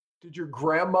Did your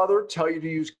grandmother tell you to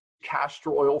use castor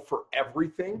oil for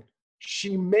everything?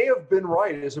 She may have been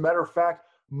right. As a matter of fact,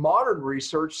 modern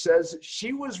research says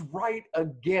she was right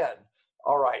again.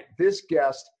 All right, this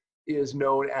guest is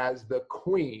known as the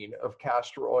queen of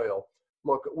castor oil.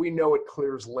 Look, we know it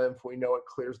clears lymph. We know it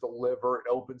clears the liver. It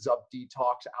opens up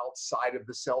detox outside of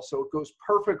the cell. So it goes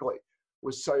perfectly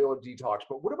with cellular detox.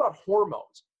 But what about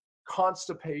hormones,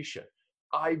 constipation,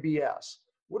 IBS?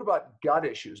 What about gut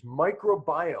issues,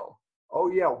 microbiome?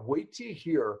 Oh yeah, wait till you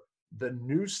hear the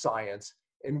new science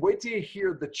and wait till you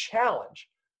hear the challenge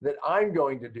that I'm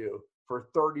going to do for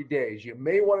 30 days. You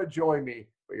may want to join me,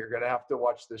 but you're going to have to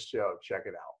watch this show. Check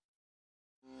it out.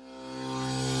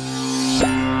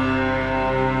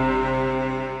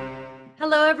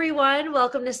 Hello, everyone.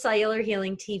 Welcome to Cellular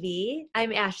Healing TV.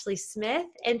 I'm Ashley Smith,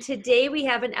 and today we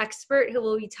have an expert who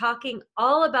will be talking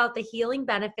all about the healing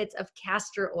benefits of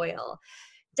castor oil.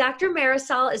 Dr.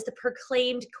 Marisol is the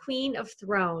proclaimed Queen of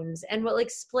Thrones and will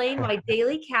explain why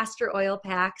daily castor oil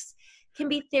packs can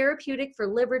be therapeutic for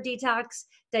liver detox,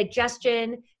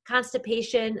 digestion,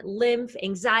 constipation, lymph,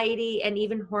 anxiety, and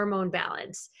even hormone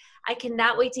balance. I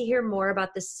cannot wait to hear more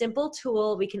about this simple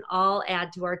tool we can all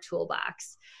add to our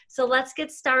toolbox. So let's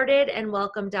get started and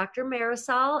welcome Dr.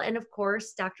 Marisol and, of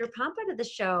course, Dr. Pompa to the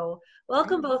show.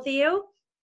 Welcome, both of you.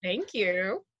 Thank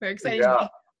you. Very excited to be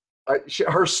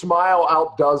her smile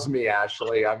outdoes me,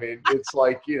 Ashley. I mean, it's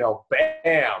like,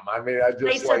 bam. I mean, I just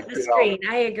lights like, up the screen.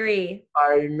 I agree.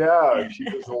 I know. She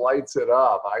just lights it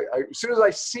up. As soon as I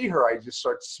see her, I just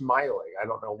start smiling. I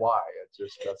don't know why.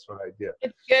 That's what I do.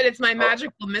 It's good. It's my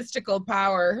magical, mystical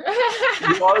power.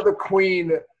 You are the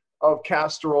queen of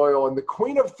castor oil and the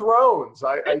queen of thrones.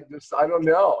 I don't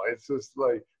know. It's just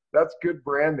like, that's good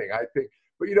branding, I think.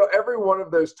 But, every one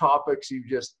of those topics you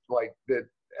just like that.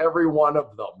 Every one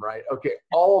of them, right? Okay,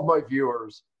 all of my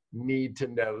viewers need to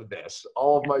know this.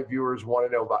 All of my viewers want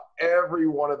to know about every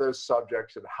one of those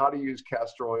subjects and how to use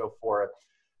castor oil for it.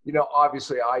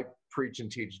 Obviously I preach and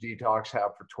teach detox,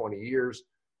 have for 20 years.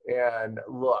 And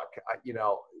look,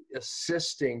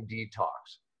 assisting detox,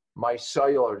 my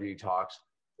cellular detox,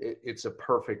 it's a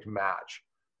perfect match,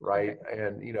 right? Okay.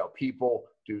 And, people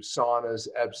do saunas,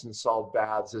 Epsom salt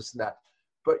baths, this and that.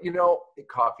 But,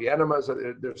 coffee enemas,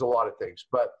 there's a lot of things.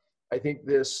 But I think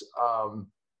this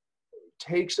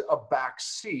takes a back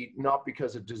seat, not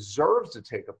because it deserves to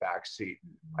take a back seat.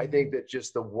 I think that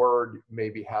just the word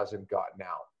maybe hasn't gotten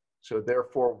out. So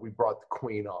therefore, we brought the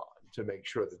queen on to make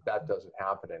sure that that doesn't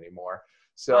happen anymore.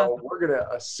 So we're going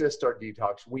to assist our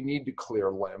detox. We need to clear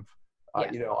lymph.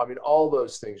 All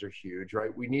those things are huge,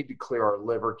 right? We need to clear our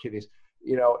liver, kidneys.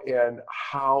 And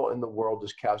how in the world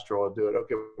does castor oil do it?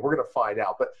 Okay, we're going to find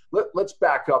out. But let's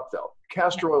back up, though.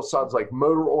 Castor oil sounds like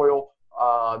motor oil.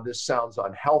 This sounds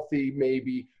unhealthy,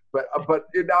 maybe. But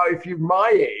now, if you're my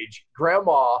age,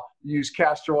 grandma used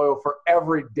castor oil for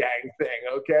every dang thing,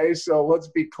 okay? So let's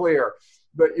be clear.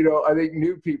 But, I think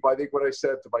new people, I think what I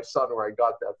said to my son where I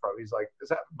got that from, he's like, is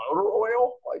that motor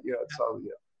oil? Like, so,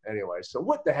 anyway. So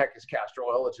what the heck is castor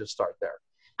oil? Let's just start there.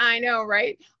 I know,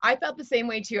 right? I felt the same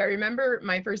way too. I remember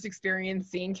my first experience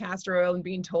seeing castor oil and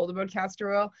being told about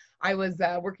castor oil. I was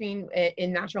working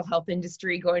in natural health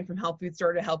industry, going from health food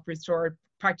store to health food store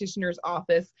practitioner's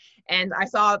office, and I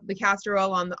saw the castor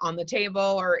oil on the table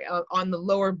or on the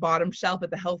lower bottom shelf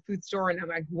at the health food store, and I'm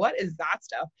like, what is that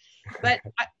stuff? But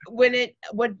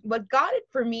what got it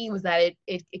for me was that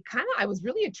it kind of, I was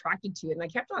really attracted to it, and I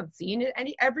kept on seeing it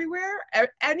anywhere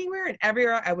and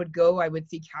everywhere I would go, I would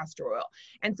see castor oil.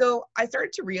 And so I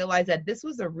started to realize that this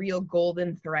was a real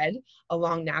golden thread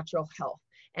along natural health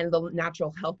and the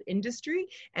natural health industry.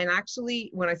 And actually,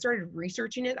 when I started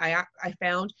researching it, I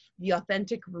found the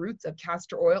authentic roots of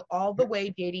castor oil all the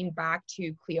way dating back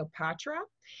to Cleopatra,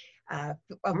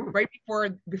 right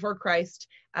before Christ,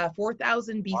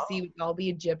 4000 BC with all the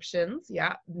Egyptians.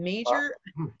 Yeah, major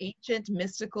ancient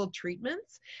mystical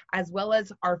treatments, as well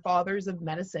as our fathers of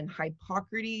medicine,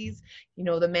 Hippocrates,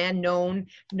 the man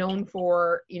known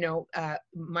for,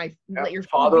 let your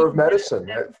father of medicine,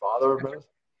 right? Father of medicine.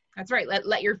 That's right.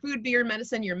 Let your food be your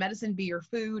medicine be your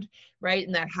food, right?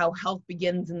 And that how health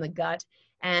begins in the gut.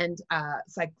 And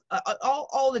it's like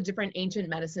all the different ancient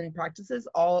medicine practices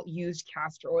all used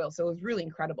castor oil. So it was really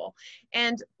incredible.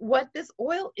 And what this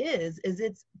oil is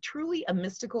it's truly a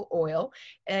mystical oil.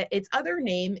 Its other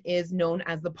name is known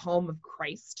as the palm of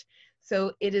Christ.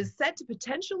 So it is said to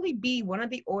potentially be one of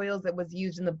the oils that was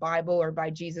used in the Bible or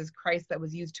by Jesus Christ that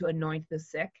was used to anoint the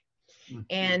sick.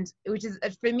 And which is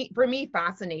for me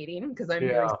fascinating because I'm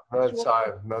very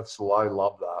spiritual. I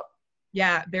love that.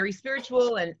 Yeah, very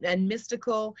spiritual and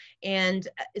mystical, and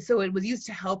so it was used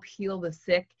to help heal the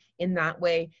sick in that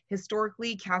way.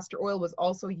 Historically, castor oil was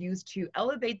also used to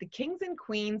elevate the kings and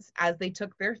queens as they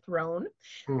took their throne.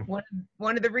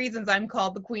 One of the reasons I'm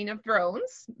called the Queen of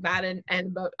Thrones, that and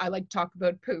about, I like to talk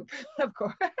about poop, of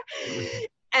course.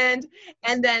 And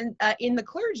then in the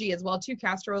clergy as well too,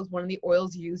 castor oil is one of the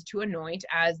oils used to anoint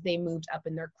as they moved up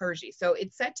in their clergy. So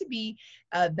it's said to be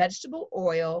a vegetable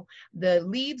oil. The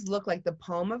leaves look like the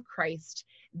palm of Christ.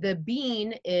 The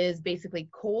bean is basically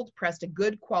cold pressed, a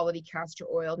good quality castor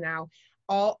oil. Now,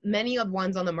 many of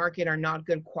ones on the market are not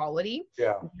good quality,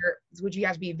 which you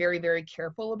have to be very, very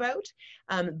careful about.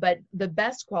 But the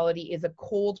best quality is a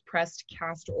cold pressed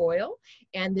castor oil.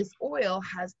 And this oil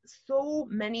has so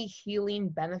many healing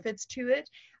benefits to it.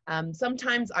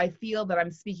 Sometimes I feel that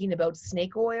I'm speaking about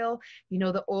snake oil,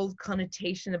 the old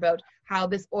connotation about how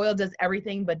this oil does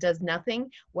everything but does nothing.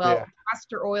 Well,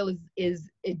 castor oil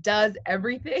it does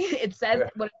everything. It says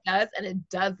what it does and it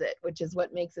does it, which is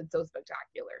what makes it so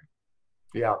spectacular.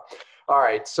 Yeah. All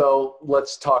right. So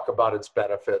let's talk about its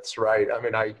benefits, right? I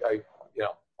mean, I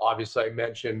obviously I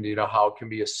mentioned, how it can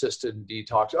be assisted in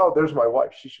detox. Oh, there's my wife.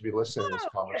 She should be listening to this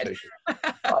conversation.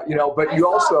 But you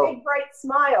also a big bright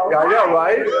smile. Yeah, I know,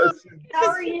 right? How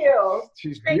are you?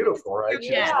 She's beautiful, right? She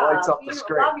just lights up the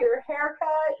screen. Love your haircut.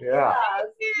 Yeah.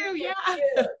 Thank you.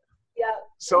 Yeah. Yeah.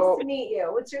 So nice to meet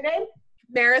you. What's your name?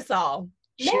 Marisol.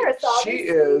 Marisol. She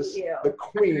is the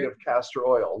queen of castor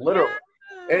oil, literally. Yeah.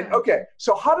 And okay,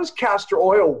 so how does castor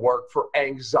oil work for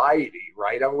anxiety,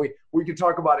 right? I mean, we can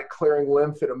talk about it clearing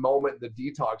lymph in a moment, the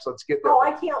detox. Let's get there. Oh,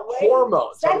 I can't wait.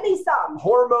 Hormones. Send me some.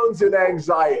 Hormones and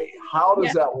anxiety. How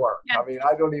does that work? Yeah. I mean,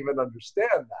 I don't even understand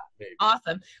that, maybe.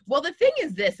 Awesome. Well, the thing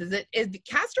is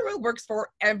castor oil works for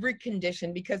every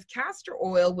condition, because castor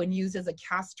oil, when used as a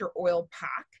castor oil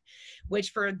pack, which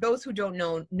for those who don't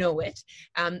know it,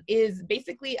 is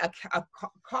basically a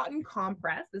cotton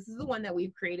compress. This is the one that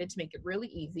we've created to make it really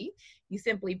easy. You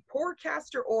simply pour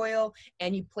castor oil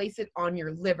and you place it on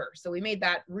your liver. So we made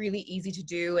that really easy to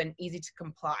do and easy to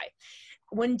comply.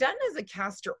 When done as a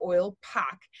castor oil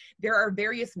pack, there are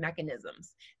various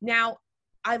mechanisms. Now,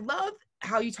 I love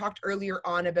how you talked earlier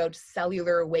on about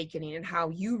cellular awakening and how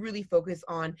you really focus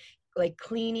on like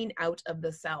cleaning out of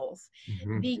the cells.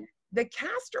 Mm-hmm. The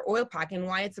castor oil pack, and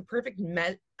why it's a perfect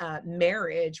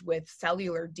marriage with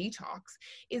cellular detox,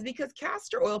 is because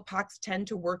castor oil packs tend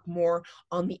to work more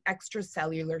on the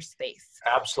extracellular space.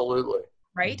 Absolutely.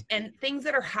 Right? And things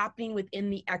that are happening within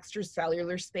the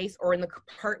extracellular space or in the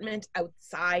compartment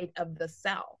outside of the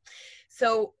cell.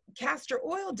 So castor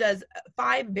oil does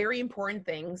 5 very important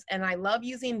things, and I love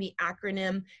using the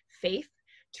acronym FAITH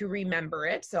to remember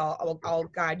it. So I'll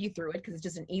guide you through it because it's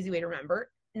just an easy way to remember.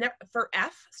 For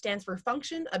F stands for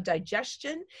function of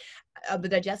digestion,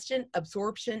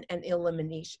 absorption, and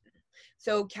elimination.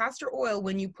 So castor oil,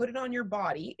 when you put it on your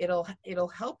body, it'll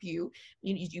help you.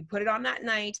 You put it on that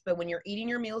night, but when you're eating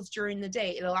your meals during the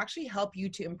day, it'll actually help you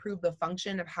to improve the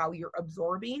function of how you're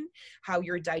absorbing, how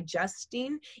you're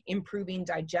digesting, improving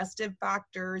digestive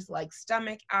factors like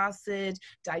stomach acid,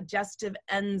 digestive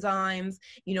enzymes,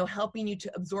 helping you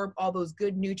to absorb all those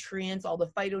good nutrients, all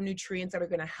the phytonutrients that are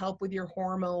going to help with your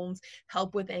hormones,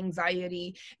 help with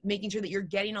anxiety, making sure that you're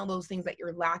getting all those things that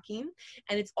you're lacking.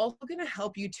 And it's also going to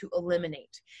help you to eliminate.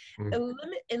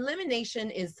 Elimination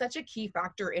is such a key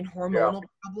factor in hormonal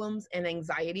problems and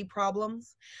anxiety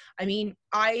problems. I mean,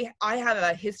 I have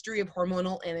a history of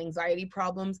hormonal and anxiety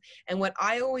problems. And what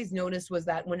I always noticed was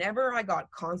that whenever I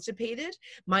got constipated,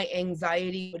 my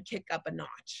anxiety would kick up a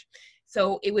notch.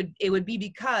 So it would be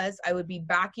because I would be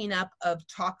backing up of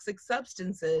toxic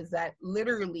substances that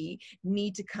literally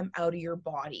need to come out of your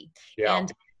body. Yeah.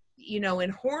 And in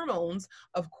hormones,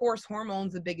 of course,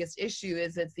 hormones, the biggest issue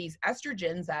is it's these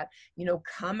estrogens that,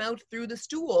 come out through the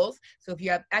stools. So if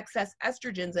you have excess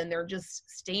estrogens and they're just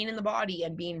staying in the body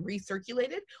and being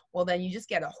recirculated, well, then you just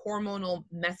get a hormonal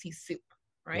messy soup,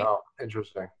 right? Oh,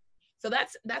 interesting. So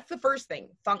that's the first thing.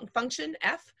 Function,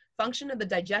 F, function of the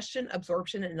digestion,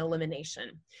 absorption, and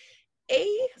elimination. A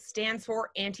stands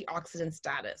for antioxidant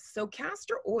status. So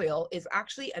castor oil is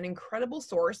actually an incredible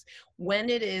source when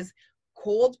it is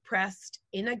cold pressed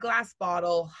in a glass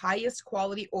bottle, highest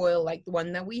quality oil like the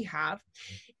one that we have.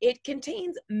 It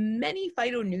contains many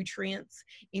phytonutrients,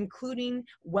 including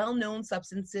well-known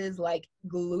substances like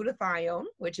glutathione,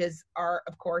 which is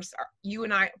you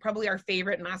and I probably our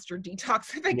favorite master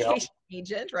detoxification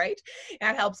agent, right?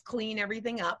 That helps clean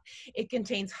everything up. It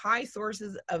contains high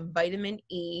sources of vitamin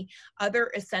E.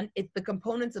 The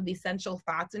components of the essential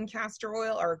fats in castor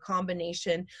oil are a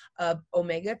combination of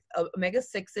omega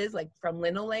 6s, like from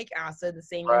linoleic acid, the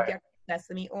same you get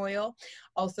sesame oil.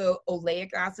 Also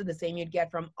oleic acid, the same you'd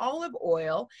get from olive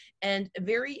oil. And a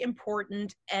very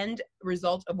important end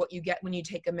result of what you get when you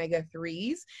take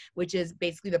omega-3s, which is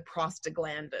basically the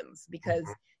prostaglandins, because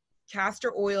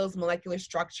castor oil's molecular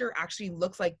structure actually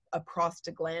looks like a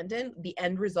prostaglandin, the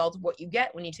end result of what you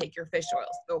get when you take your fish oil.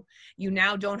 So you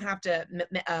now don't have to,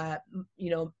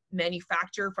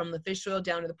 manufacture from the fish oil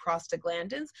down to the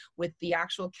prostaglandins with the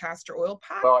actual castor oil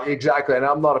pack. Well, exactly. And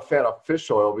I'm not a fan of fish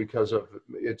oil because of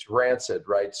it's rancid,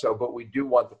 right? So, but we do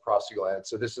want the prostaglandins.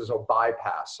 So this is a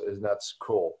bypass, and that's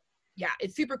cool. Yeah,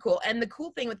 it's super cool. And the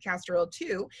cool thing with castor oil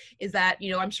too is that,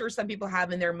 I'm sure some people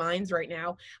have in their minds right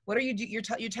now, what are you do?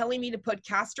 You're telling me to put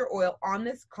castor oil on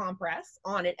this compress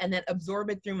on it and then absorb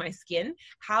it through my skin.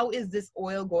 How is this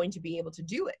oil going to be able to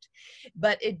do it?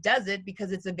 But it does it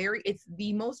because it's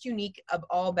the most unique of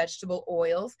all vegetable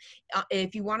oils.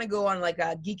 If you want to go on like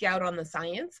a geek out on the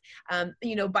science,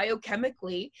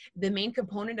 biochemically, the main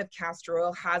component of castor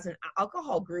oil has an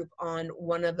alcohol group on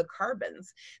one of the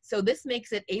carbons. So this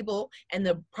makes it able and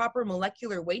the proper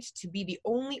molecular weight to be the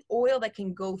only oil that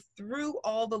can go through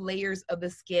all the layers of the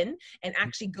skin and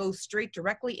actually go straight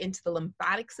directly into the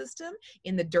lymphatic system,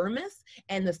 in the dermis,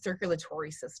 and the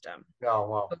circulatory system. Oh,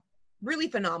 wow. So really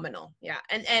phenomenal. Yeah.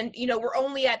 And we're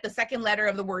only at the second letter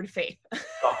of the word faith.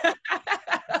 Oh.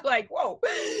 Like, whoa.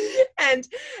 And,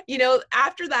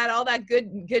 after that, all that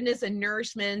goodness and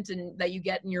nourishment and that you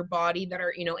get in your body that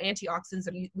are, antioxidants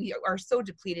that we are so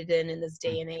depleted in this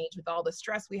day and age with all the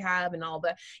stress we have and all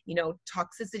the,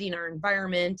 toxicity in our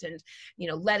environment and,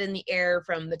 lead in the air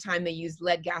from the time they used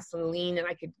lead gasoline, and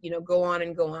I could, go on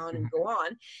and go on and go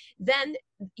on. Then,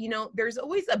 there's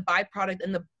always a byproduct,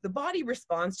 and the body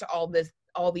responds to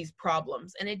all these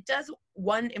problems. And it does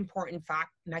one important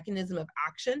mechanism of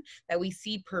action that we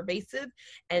see pervasive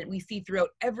and we see throughout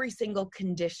every single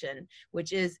condition,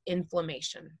 which is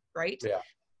inflammation, right? Yeah.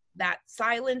 That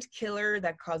silent killer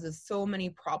that causes so many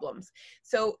problems.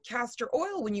 So castor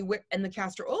oil, and the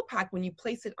castor oil pack, when you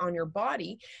place it on your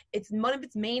body, one of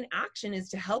its main action is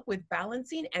to help with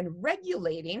balancing and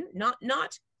regulating,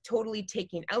 not totally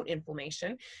taking out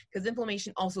inflammation, because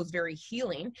inflammation also is very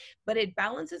healing, but it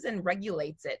balances and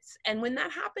regulates it. And when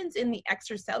that happens in the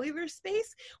extracellular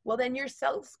space, well, then your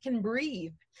cells can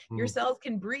breathe. Your cells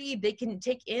can breathe. They can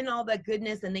take in all that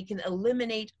goodness and they can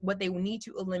eliminate what they need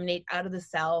to eliminate out of the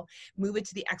cell, move it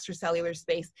to the extracellular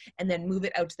space, and then move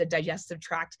it out to the digestive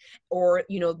tract or,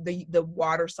 the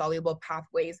water soluble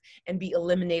pathways and be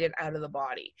eliminated out of the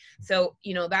body. So,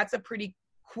 that's a pretty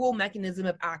cool mechanism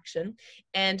of action.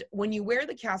 And when you wear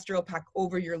the castor oil pack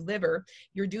over your liver,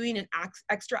 you're doing an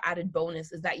extra added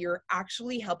bonus, is that you're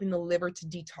actually helping the liver to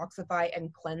detoxify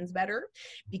and cleanse better,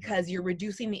 because you're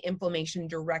reducing the inflammation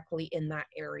directly in that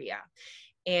area.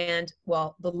 And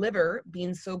well, the liver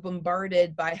being so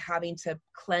bombarded by having to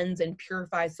cleanse and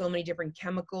purify so many different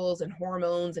chemicals and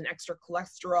hormones and extra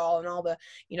cholesterol and all the,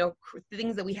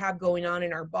 things that we have going on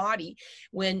in our body,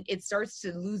 when it starts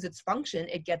to lose its function,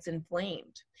 it gets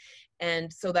inflamed.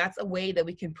 And so that's a way that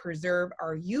we can preserve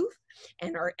our youth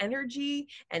and our energy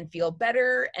and feel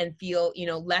better and feel,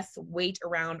 less weight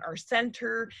around our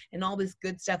center and all this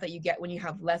good stuff that you get when you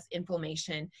have less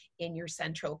inflammation in your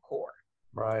central core.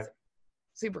 Right.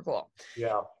 Super cool.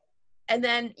 Yeah. And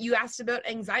then you asked about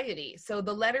anxiety. So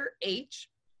the letter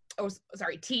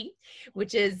T,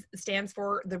 which stands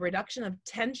for the reduction of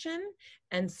tension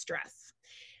and stress.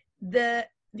 The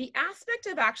aspect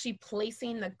of actually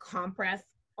placing the compress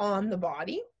on the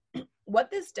body, what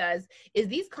this does is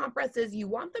these compresses, you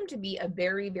want them to be a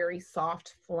very, very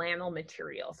soft flannel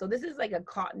material. So this is like a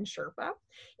cotton Sherpa.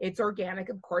 It's organic,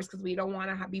 of course, because we don't want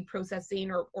to be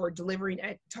processing or delivering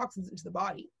toxins into the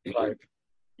body. Right.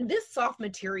 This soft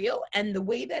material and the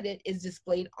way that it is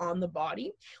displayed on the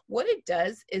body, what it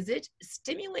does is it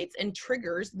stimulates and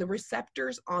triggers the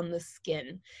receptors on the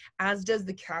skin, as does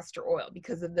the castor oil,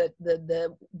 because of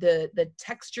the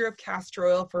texture of castor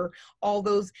oil. For all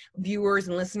those viewers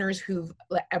and listeners who've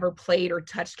ever played or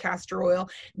touched castor oil,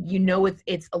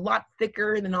 it's a lot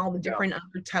thicker than all the different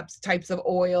other types of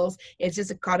oils. It's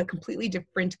just got a completely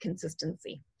different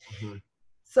consistency. Mm-hmm.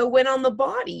 So when on the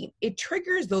body, it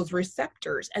triggers those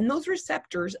receptors, and those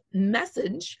receptors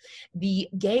message the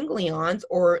ganglions,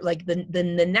 or like the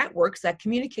networks that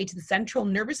communicate to the central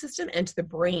nervous system and to the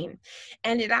brain.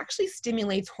 And it actually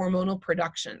stimulates hormonal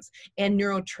productions and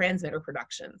neurotransmitter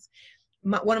productions.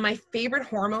 One of my favorite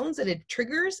hormones that it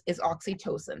triggers is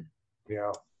oxytocin.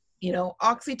 Yeah. You know,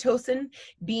 oxytocin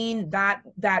being that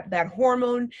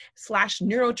hormone slash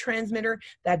neurotransmitter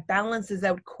that balances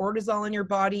out cortisol in your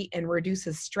body and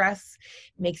reduces stress,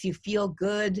 makes you feel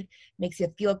good, makes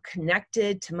you feel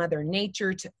connected to Mother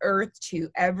Nature, to Earth, to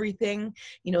everything,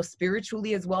 you know,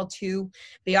 spiritually as well too.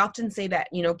 They often say that,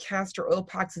 you know, castor oil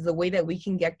packs is a way that we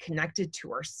can get connected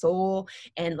to our soul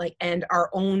and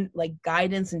our own like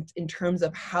guidance in terms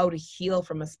of how to heal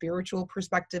from a spiritual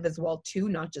perspective as well too,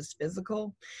 not just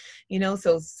physical. You know,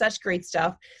 so such great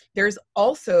stuff. There's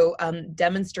also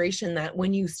demonstration that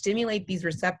when you stimulate these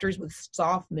receptors with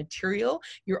soft material,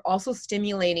 you're also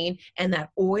stimulating, and that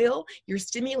oil, you're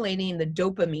stimulating the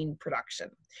dopamine production,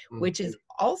 which is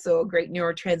also a great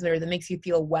neurotransmitter that makes you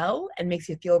feel well and makes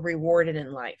you feel rewarded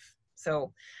in life.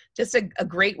 So just a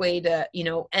great way to, you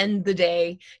know, end the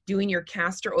day doing your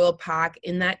castor oil pack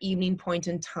in that evening point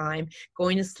in time,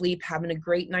 going to sleep, having a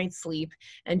great night's sleep,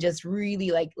 and just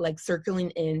really like circling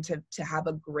in to have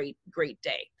a great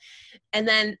day. And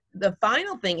then the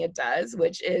final thing it does,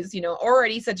 which is, you know,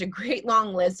 already such a great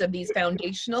long list of these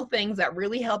foundational things that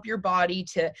really help your body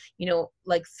to, you know,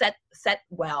 like set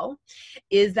well,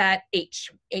 is that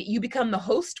you become the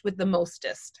host with the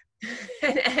mostest.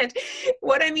 And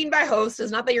what I mean by host is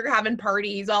not that you're having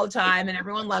parties all the time and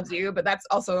everyone loves you, but that's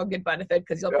also a good benefit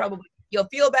because you'll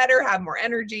feel better, have more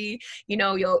energy, you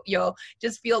know, you'll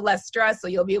just feel less stress, so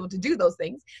you'll be able to do those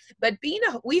things. But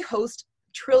we host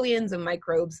trillions of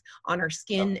microbes on our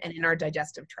skin and in our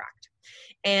digestive tract.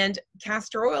 And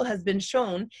castor oil has been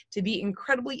shown to be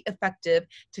incredibly effective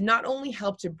to not only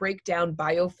help to break down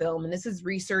biofilm, and this is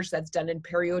research that's done in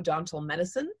periodontal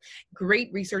medicine,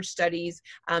 great research studies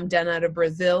done out of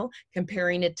Brazil,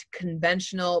 comparing it to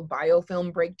conventional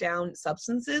biofilm breakdown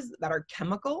substances that are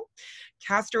chemical.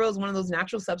 Castor oil is one of those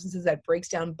natural substances that breaks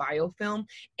down biofilm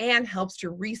and helps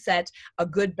to reset a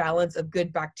good balance of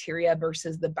good bacteria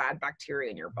versus the bad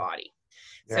bacteria in your body.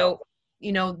 Yeah. So,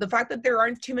 you know, the fact that there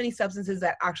aren't too many substances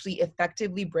that actually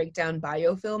effectively break down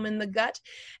biofilm in the gut.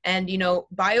 And, you know,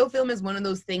 biofilm is one of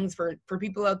those things for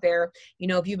people out there, you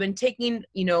know, if you've been taking,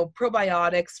 you know,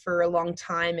 probiotics for a long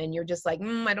time and you're just like,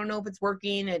 I don't know if it's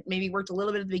working. It maybe worked a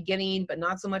little bit at the beginning, but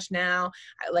not so much now.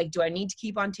 Like, do I need to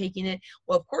keep on taking it?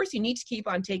 Well, of course you need to keep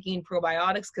on taking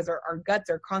probiotics because our guts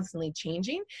are constantly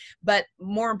changing. But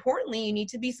more importantly, you need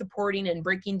to be supporting and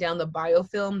breaking down the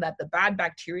biofilm that the bad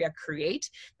bacteria create.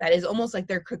 That is almost like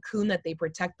their cocoon that they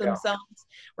protect themselves,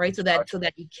 right? So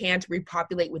that you can't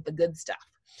repopulate with the good stuff.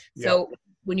 So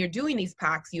when you're doing these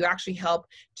packs, you actually help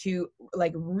to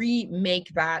like remake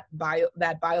that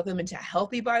biofilm into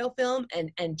healthy biofilm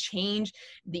and change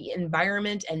the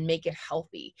environment and make it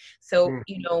healthy. So,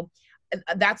 you know,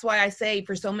 that's why I say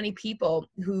for so many people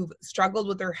who've struggled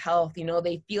with their health, you know,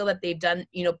 they feel that they've done,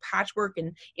 you know, patchwork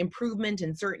and improvement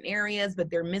in certain areas, but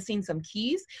they're missing some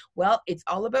keys. Well, it's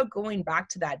all about going back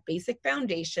to that basic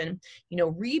foundation, you know,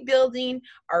 rebuilding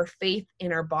our faith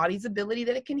in our body's ability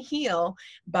that it can heal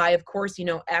by, of course, you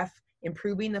know,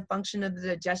 improving the function of the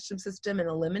digestive system and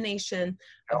elimination,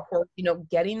 of course, you know,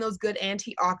 getting those good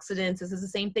antioxidants. This is the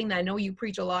same thing that I know you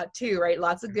preach a lot too, right?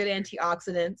 Lots of good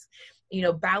antioxidants, you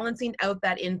know, balancing out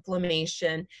that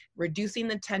inflammation, reducing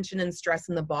the tension and stress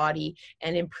in the body,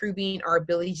 and improving our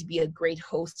ability to be a great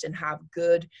host and have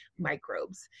good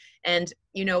microbes. And,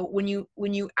 you know, when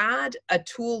you add a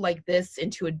tool like this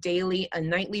into a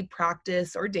nightly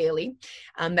practice or daily,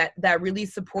 that really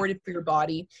is supportive for your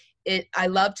body, I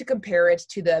love to compare it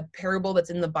to the parable that's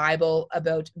in the Bible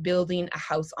about building a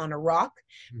house on a rock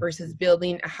versus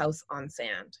building a house on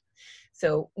sand.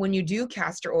 So when you do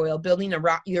castor oil, building a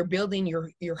rock, you're building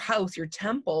your house, your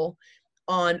temple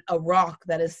on a rock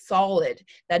that is solid,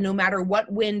 that no matter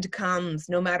what wind comes,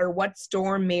 no matter what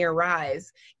storm may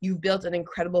arise, you've built an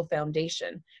incredible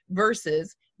foundation,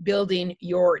 versus building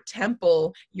your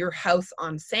temple, your house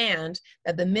on sand,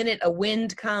 that the minute a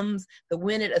wind comes, the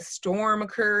minute a storm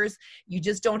occurs, you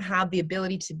just don't have the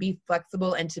ability to be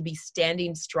flexible and to be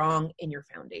standing strong in your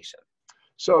foundation.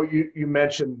 So you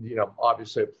mentioned, you know,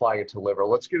 obviously applying it to liver.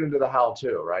 Let's get into the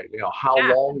how-to, right? You know, how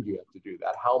long do you have to do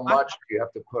that? How much do you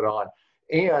have to put on?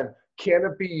 And can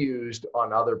it be used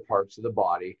on other parts of the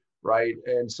body, right?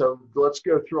 And so let's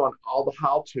go through on all the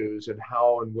how-tos and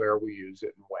how and where we use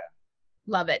it and when.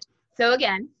 Love it.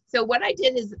 So what I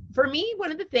did is, for me,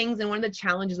 one of the things and one of the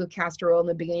challenges with castor oil in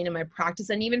the beginning of my practice,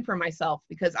 and even for myself,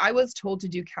 because I was told to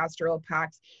do castor oil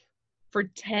packs for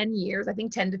 10 years, I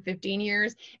think 10 to 15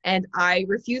 years. And I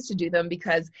refused to do them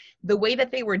because the way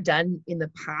that they were done in the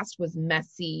past was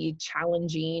messy,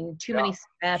 challenging, too many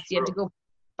steps. You had to go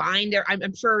find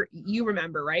I'm sure you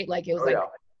remember, right? Like it was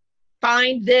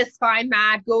find this, find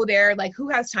that, go there. Like, who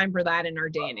has time for that in our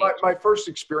day and age? My first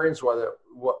experience with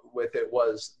it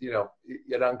was,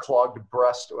 it unclogged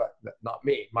breast. Not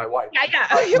me, my wife. Yeah.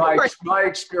 My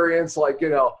experience,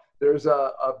 there's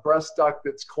a breast duct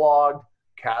that's clogged,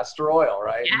 castor oil,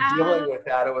 right? Yeah. And dealing with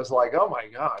that, it was like, oh my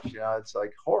gosh, it's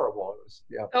like horrible.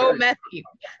 It was, so messy.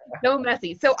 So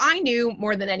messy. So I knew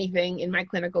more than anything in my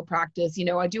clinical practice,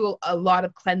 I do a lot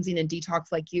of cleansing and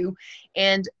detox like you.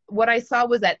 And what I saw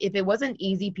was that if it wasn't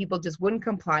easy, people just wouldn't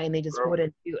comply and they just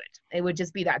wouldn't do it. It would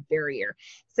just be that barrier.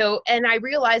 So, and I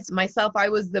realized myself, I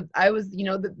was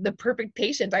the perfect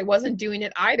patient. I wasn't doing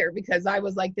it either because I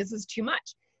was like, this is too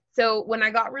much. So when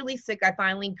I got really sick, I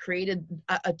finally created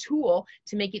a tool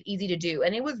to make it easy to do.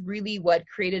 And it was really what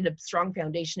created a strong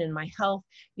foundation in my health.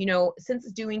 Since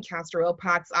doing castor oil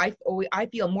packs, I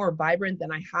feel more vibrant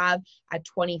than I have at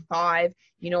 25.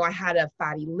 I had a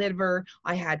fatty liver,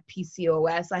 I had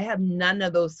PCOS, I have none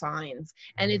of those signs.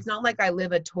 And it's not like I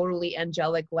live a totally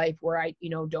angelic life where I,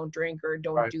 don't drink or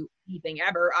don't do anything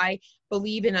ever. I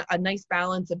believe in a nice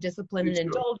balance of discipline and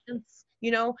indulgence.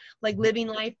 Like living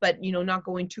life, but, not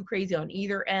going too crazy on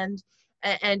either end.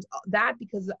 And that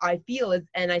because I feel it,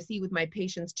 and I see with my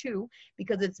patients too,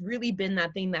 because it's really been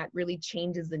that thing that really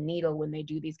changes the needle when they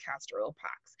do these castor oil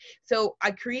packs. So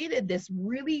I created this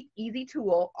really easy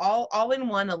tool, all in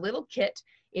one, a little kit.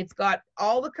 It's got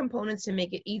all the components to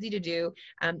make it easy to do.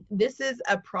 This is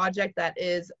a project that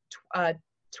is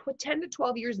 10 to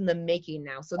 12 years in the making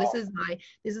now. So this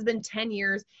has been 10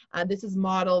 years. This is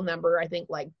model number, I think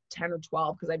like 10 or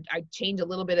 12, because I change a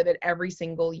little bit of it every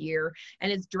single year,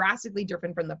 and it's drastically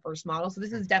different from the first model. So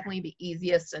this is definitely the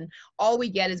easiest, and all we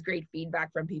get is great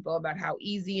feedback from people about how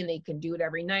easy, and they can do it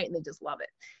every night and they just love it.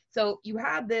 So you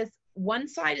have this, one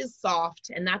side is soft,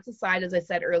 and that's the side, as I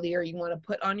said earlier, you want to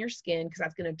put on your skin because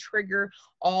that's going to trigger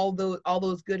all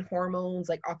those good hormones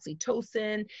like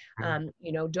oxytocin,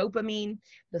 dopamine.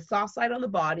 The soft side on the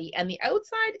body, and the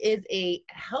outside is a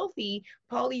healthy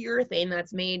polyurethane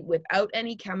that's made without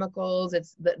any chemicals.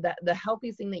 It's the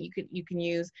healthiest thing that you can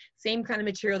use. Same kind of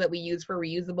material that we use for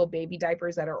reusable baby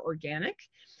diapers that are organic.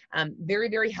 Very,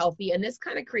 very healthy, and this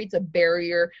kind of creates a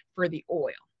barrier for the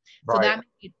oil. So that makes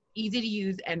it easy to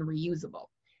use and reusable.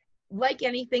 Like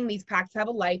anything, these packs have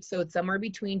a life, so it's somewhere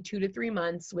between 2 to 3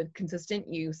 months with consistent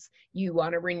use. You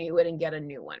want to renew it and get a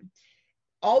new one.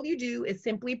 All you do is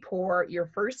simply pour your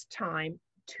first time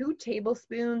 2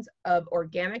 tablespoons of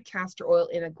organic castor oil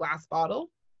in a glass bottle.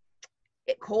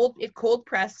 It cold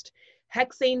pressed,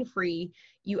 hexane free.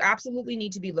 You absolutely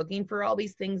need to be looking for all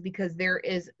these things because there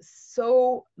is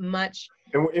so much.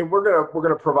 And we're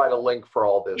gonna provide a link for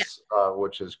all this,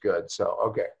 which is good. So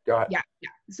okay, go ahead. Yeah.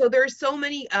 So there's so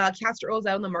many castor oils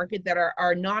out in the market that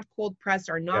are not cold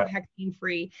pressed, are not hexane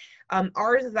free.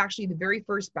 Ours is actually the very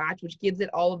first batch, which gives it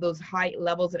all of those high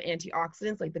levels of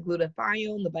antioxidants like the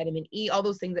glutathione, the vitamin E, all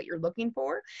those things that you're looking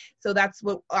for. So that's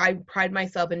what I pride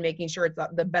myself in, making sure it's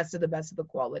the best of the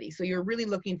quality. So you're really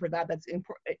looking for that. That's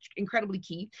incredibly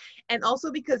key. And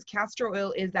also because castor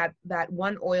oil is that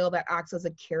one oil that acts as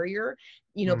a carrier.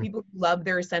 People love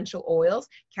their essential oils.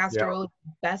 Castor oil is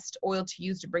the best oil to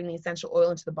use to bring the essential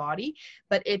oil into the body.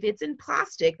 But if it's in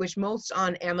plastic, which most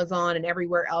on Amazon and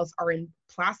everywhere else are in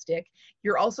plastic,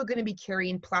 you're also going to be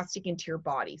carrying plastic into your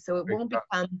body. So it won't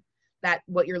become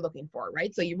what you're looking for,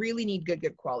 right? So you really need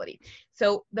good quality.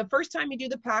 So the first time you do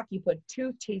the pack, you put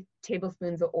 2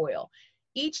 tablespoons of oil.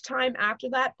 Each time after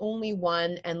that, only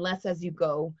 1, and less as you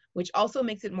go, which also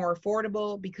makes it more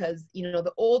affordable because,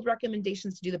 the old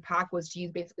recommendations to do the pack was to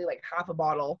use basically like half a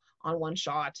bottle on one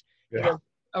shot. It was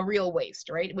a real waste,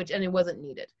 right? And it wasn't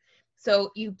needed.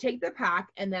 So you take the pack,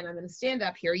 and then I'm going to stand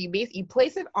up here. You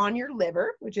place it on your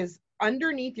liver, which is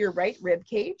underneath your right rib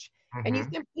cage, and you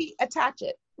simply attach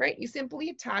it, right? You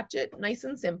simply attach it, nice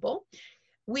and simple.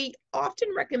 We often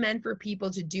recommend for people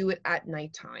to do it at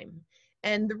nighttime.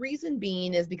 And the reason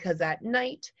being is because at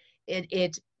night,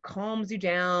 it calms you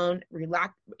down,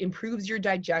 improves your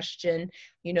digestion.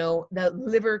 The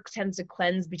liver tends to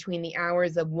cleanse between the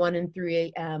hours of 1 and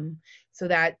 3 a.m. so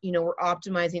that, we're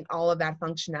optimizing all of that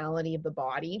functionality of the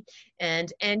body,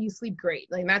 and you sleep great.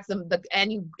 Like that's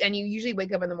and you usually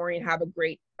wake up in the morning and have a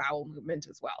great bowel movement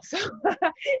as well. So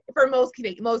for most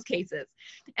cases.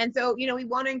 And so, we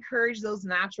want to encourage those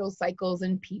natural cycles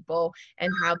in people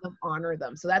and have them honor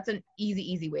them. So that's an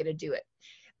easy way to do it.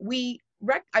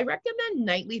 I recommend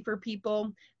nightly for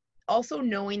people, also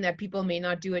knowing that people may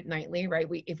not do it nightly, right?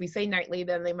 If we say nightly,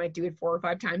 then they might do it 4 or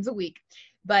 5 times a week.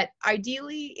 But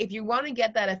ideally, if you want to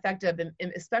get that effect of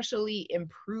especially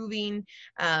improving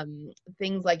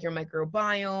things like your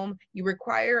microbiome, you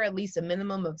require at least a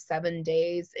minimum of 7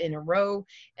 days in a row.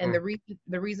 And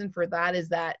the reason for that is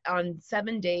that on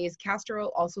 7 days, castor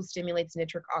oil also stimulates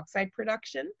nitric oxide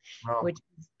production, which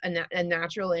is a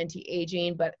natural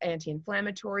anti-aging, but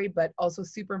anti-inflammatory, but also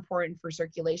super important for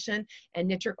circulation. And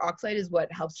nitric oxide is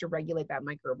what helps to regulate that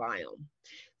microbiome.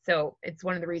 So it's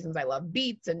one of the reasons I love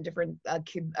beets and different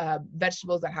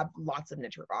vegetables that have lots of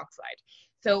nitric oxide.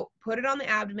 So put it on the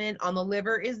abdomen. On the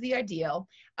liver is the ideal.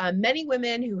 Many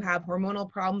women who have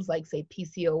hormonal problems like, say,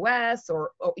 PCOS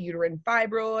or uterine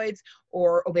fibroids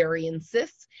or ovarian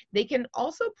cysts, they can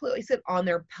also place it on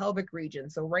their pelvic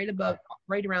region, so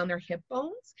right around their hip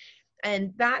bones.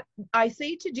 And that, I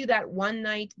say to do that one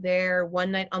night there,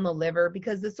 one night on the liver,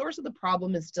 because the source of the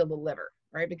problem is still the liver,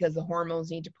 right? Because the hormones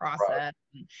need to process.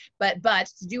 Right. But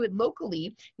to do it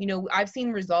locally, you know, I've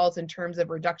seen results in terms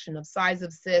of reduction of size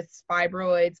of cysts,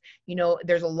 fibroids. You know,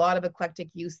 there's a lot of eclectic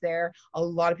use there. A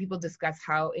lot of people discuss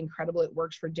how incredible it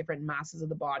works for different masses of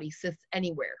the body, cysts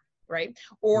anywhere, right?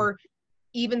 Or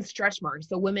even stretch marks.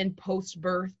 So women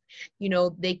post-birth, you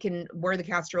know, they can wear the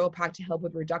castor oil pack to help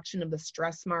with reduction of the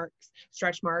stretch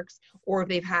marks, or if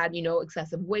they've had, you know,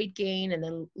 excessive weight gain and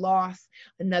then loss,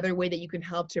 another way that you can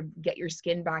help to get your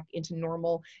skin back into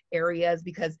normal areas,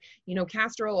 because, you know,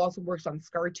 castor oil also works on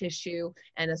scar tissue,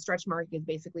 and a stretch mark is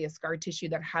basically a scar tissue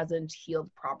that hasn't healed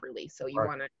properly. So you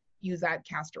want to use that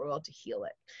castor oil to heal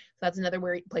it. So that's another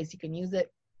place you can use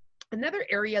it. Another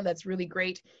area that's really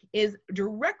great is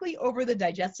directly over the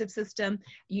digestive system.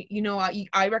 You know,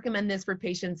 I recommend this for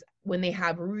patients when they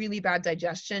have really bad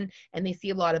digestion and they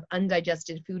see a lot of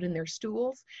undigested food in their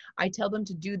stools. I tell them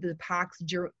to do the packs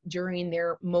during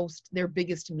their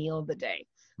biggest meal of the day.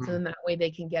 So then that way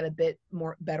they can get a bit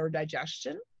more better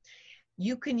digestion.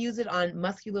 You can use it on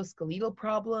musculoskeletal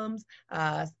problems,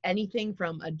 anything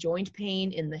from a joint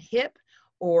pain in the hip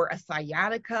or a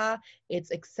sciatica.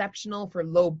 It's exceptional for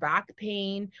low back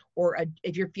pain, or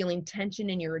if you're feeling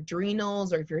tension in your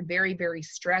adrenals, or if you're very, very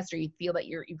stressed, or you feel that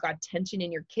you've got tension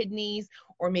in your kidneys,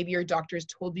 or maybe your doctor's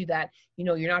told you that, you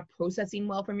know, you're not processing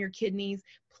well from your kidneys.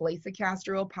 Place a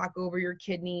castor oil pack over your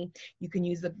kidney. You can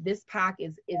use this pack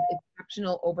is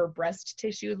exceptional over breast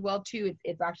tissue as well too.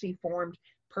 It's actually formed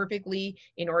perfectly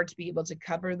in order to be able to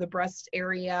cover the breast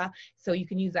area. So you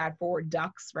can use that for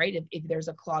ducts, right? If there's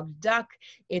a clogged duct,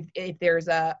 if there's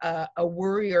a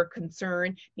worry or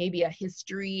concern, maybe a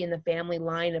history in the family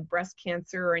line of breast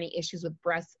cancer or any issues with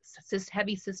breasts,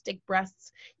 heavy cystic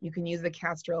breasts, you can use the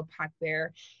castor oil pack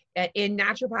there. In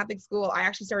naturopathic school, I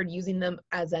actually started using them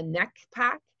as a neck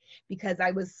pack because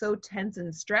I was so tense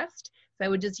and stressed. So I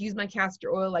would just use my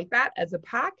castor oil like that as a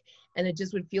pack, and it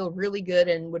just would feel really good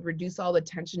and would reduce all the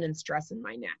tension and stress in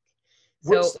my neck.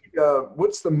 So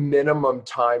what's the minimum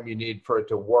time you need for it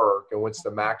to work, and what's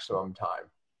the maximum time?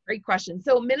 Great question.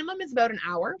 So minimum is about an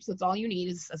hour. So it's all you need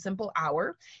is a simple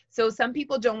hour. So some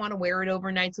people don't want to wear it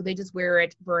overnight, so they just wear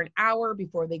it for an hour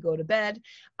before they go to bed.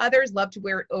 Others love to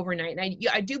wear it overnight. And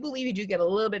I do believe you do get a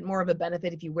little bit more of a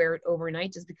benefit if you wear it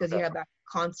overnight, just because you have that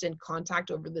constant contact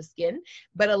over the skin.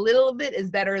 But a little bit is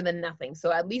better than nothing.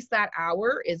 So at least that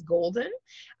hour is golden.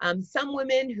 Some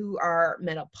women who are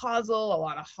menopausal, a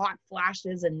lot of hot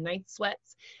flashes and night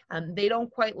sweats, they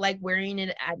don't quite like wearing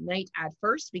it at night at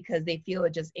first because they feel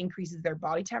it just increases their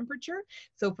body temperature.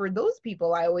 So for those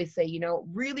people, I always say, you know,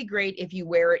 really great if you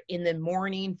wear it in the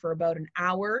morning for about an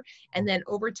hour, and then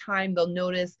over time they'll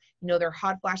notice, you know, their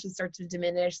hot flashes start to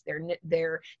diminish,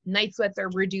 their night sweats are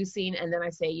reducing, and then I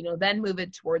say, you know, then move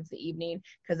it towards the evening,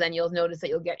 because then you'll notice that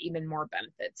you'll get even more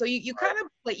benefit. So you kind of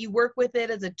let you work with it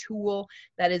as a tool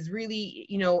that is really,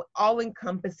 you know, all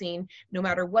encompassing, no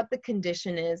matter what the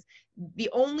condition is. The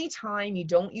only time you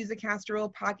don't use a castor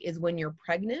oil pack is when you're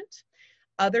pregnant.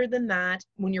 Other than that,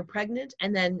 when you're pregnant,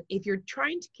 and then if you're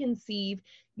trying to conceive,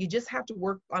 you just have to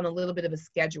work on a little bit of a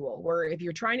schedule, where if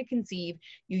you're trying to conceive,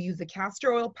 you use the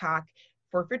castor oil pack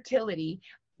for fertility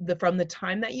from the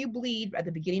time that you bleed at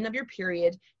the beginning of your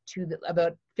period to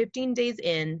about 15 days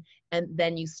in, and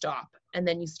then you stop. And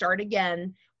then you start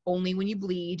again only when you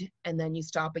bleed, and then you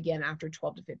stop again after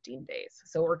 12 to 15 days.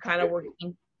 So we're kind of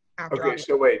working after. Okay,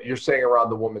 so wait, you're saying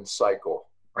around the woman's cycle.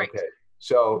 Right. Okay,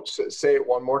 so say it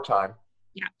one more time.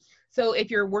 Yeah. So if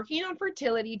you're working on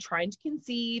fertility, trying to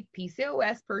conceive,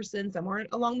 PCOS person, somewhere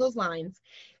along those lines,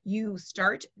 you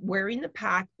start wearing the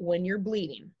pack when you're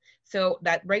bleeding. So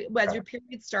that right as your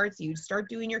period starts, you start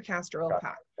doing your castor oil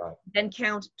pack. then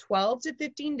count 12 to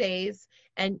 15 days.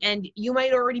 And you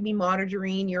might already be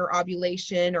monitoring your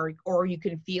ovulation, or you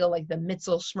can feel like the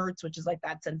Mitzelschmerz, which is like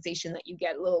that sensation that you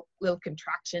get, a little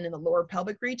contraction in the lower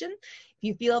pelvic region. If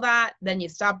you feel that, then you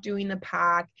stop doing the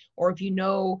pack. Or if you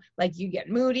know, like you get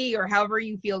moody, or however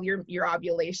you feel your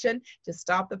ovulation, just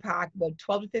stop the pack about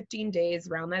 12 to 15 days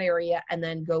around that area, and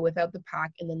then go without the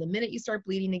pack. And then the minute you start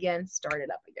bleeding again, start it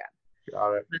up again.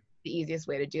 Got it. That's the easiest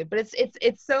way to do it, but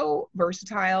it's so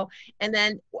versatile. And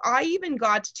then I even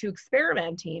got to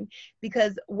experimenting,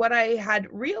 because what I had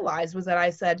realized was that I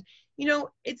said,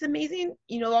 it's amazing,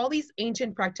 all these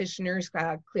ancient practitioners,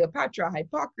 Cleopatra,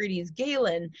 Hippocrates,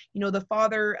 Galen, the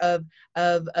father of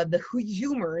the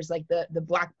humors, like the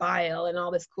black bile and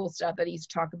all this cool stuff that he used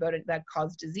to talk about it that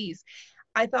caused disease.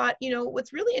 I thought,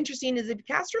 what's really interesting is if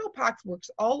castor oil pack works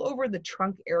all over the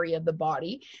trunk area of the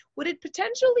body, would it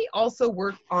potentially also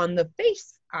work on the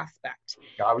face aspect?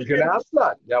 I was going to ask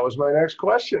that. That was my next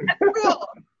question. That's cool.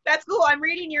 That's cool. I'm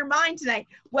reading your mind tonight.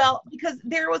 Well, because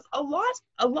there was a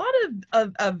lot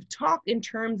of talk in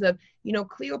terms of,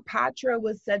 Cleopatra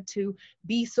was said to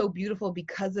be so beautiful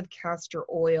because of castor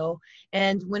oil.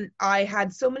 And when I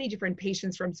had so many different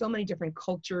patients from so many different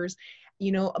cultures,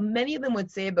 many of them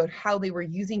would say about how they were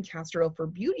using castor oil for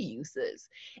beauty uses.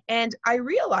 And I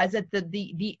realized that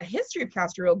the history of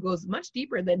castor oil goes much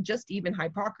deeper than just even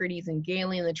Hippocrates and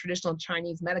Galen, the traditional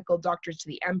Chinese medical doctors, to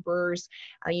the emperors,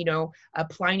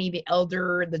 Pliny the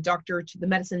Elder, the doctor to the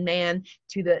medicine man,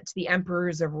 to the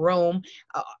emperors of Rome,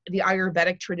 the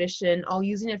Ayurvedic tradition, all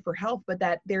using it for health, but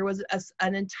that there was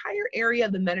an entire area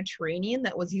of the Mediterranean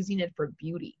that was using it for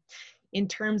beauty, in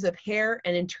terms of hair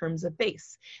and in terms of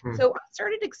face. So I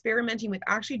started experimenting with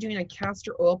actually doing a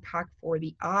castor oil pack for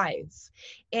the eyes.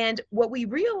 And what we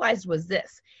realized was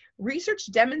this: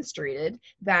 research demonstrated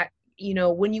that,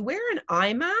 when you wear an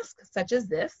eye mask such as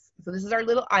this, so this is our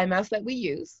little eye mask that we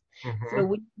use. So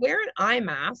when you wear an eye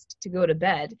mask to go to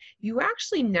bed, you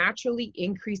actually naturally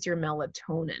increase your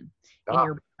melatonin in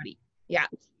your body. Yeah,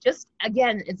 just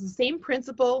again, it's the same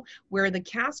principle where the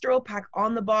castor oil pack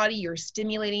on the body, you're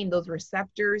stimulating those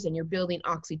receptors and you're building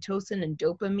oxytocin and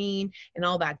dopamine and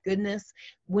all that goodness.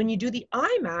 When you do the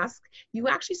eye mask, you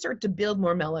actually start to build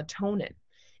more melatonin.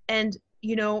 And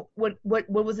what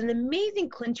was an amazing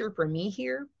clincher for me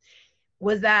here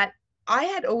was that I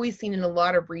had always seen in a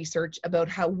lot of research about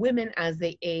how women, as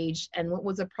they aged, and what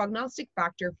was a prognostic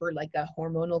factor for like a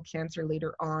hormonal cancer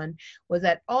later on, was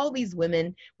that all these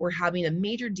women were having a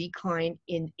major decline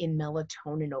in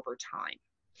melatonin over time.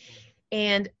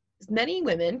 And many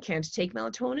women can't take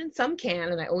melatonin. Some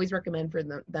can, and I always recommend for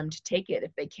them to take it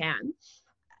if they can.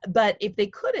 But if they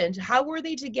couldn't, how were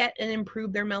they to get and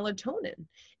improve their melatonin?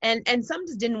 And some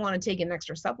just didn't want to take an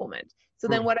extra supplement. So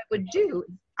then what I would do,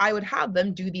 I would have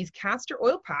them do these castor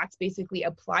oil packs, basically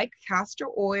apply castor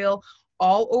oil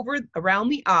all over around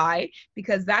the eye,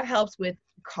 because that helps with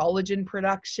collagen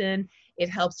production. It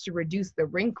helps to reduce the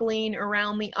wrinkling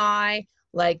around the eye.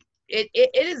 Like it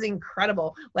is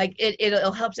incredible. Like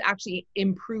it'll help to actually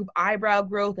improve eyebrow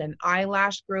growth and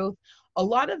eyelash growth. A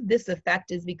lot of this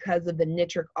effect is because of the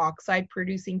nitric oxide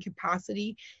producing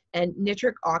capacity, and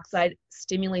nitric oxide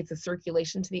stimulates the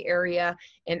circulation to the area.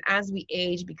 And as we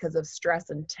age, because of stress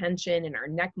and tension in our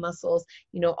neck muscles,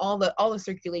 all the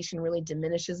circulation really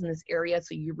diminishes in this area.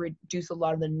 So you reduce a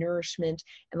lot of the nourishment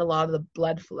and a lot of the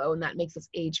blood flow, and that makes us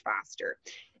age faster.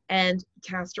 And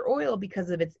castor oil, because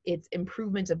of its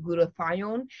improvement of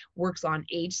glutathione, works on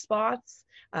age spots,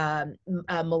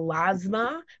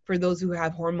 melasma for those who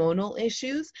have hormonal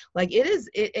issues. Like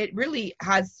it really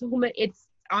has so many. It's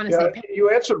honestly. Yeah, you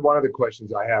answered one of the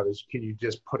questions I have is, can you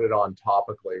just put it on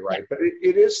topically, right? Yeah. But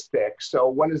it is thick. So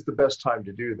when is the best time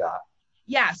to do that?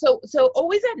 Yeah. So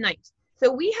always at night.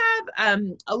 So we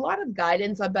have a lot of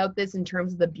guidance about this in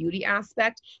terms of the beauty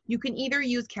aspect. You can either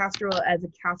use castor oil as a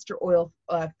castor oil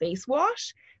face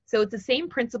wash. So it's the same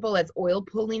principle as oil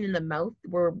pulling in the mouth,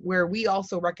 where we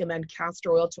also recommend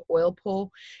castor oil to oil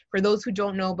pull. For those who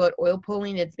don't know about oil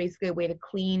pulling, it's basically a way to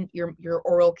clean your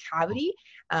oral cavity.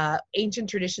 Ancient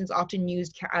traditions often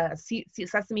used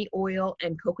sesame oil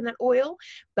and coconut oil,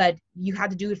 but you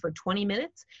had to do it for 20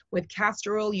 minutes. With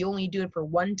castor oil, you only do it for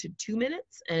 1 to 2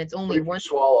 minutes, and it's only one.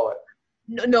 Swallow it.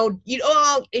 No,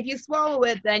 if you swallow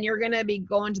it, then you're going to be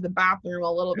going to the bathroom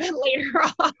a little bit later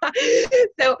on.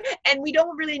 So, and we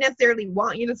don't really necessarily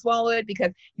want you to swallow it,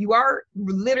 because you are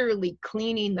literally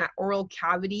cleaning that oral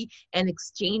cavity and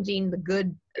exchanging the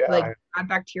good, bad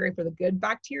bacteria for the good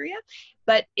bacteria.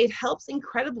 But it helps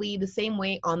incredibly the same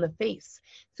way on the face.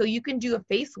 So you can do a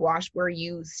face wash where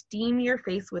you steam your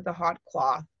face with a hot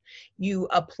cloth. You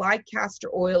apply castor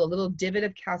oil, a little divot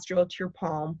of castor oil to your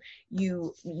palm.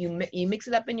 You mix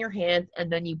it up in your hand,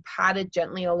 and then you pat it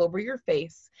gently all over your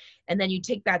face. And then you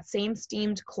take that same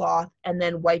steamed cloth and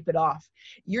then wipe it off.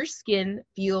 Your skin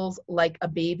feels like a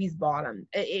baby's bottom.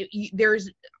 There's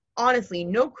honestly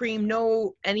no cream,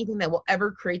 no anything that will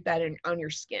ever create that on your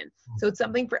skin. So it's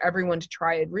something for everyone to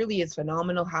try. It really is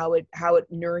phenomenal how it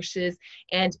nourishes.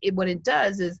 And what it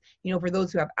does is, you know, for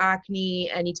those who have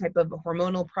acne, any type of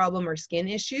hormonal problem or skin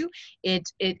issue, it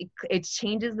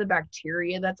changes the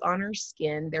bacteria that's on our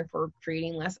skin, therefore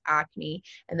creating less acne.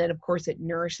 And then of course it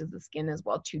nourishes the skin as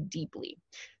well too deeply.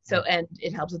 So, and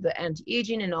it helps with the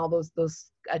anti-aging and all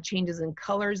those changes in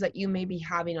colors that you may be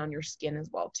having on your skin as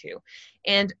well too.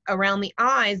 And around the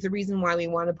eyes, the reason why we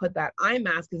want to put that eye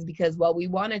mask is because, well, we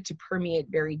want it to permeate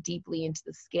very deeply into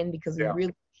the skin, because we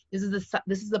really, this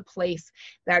is a place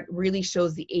that really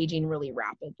shows the aging really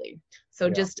rapidly. So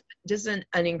just an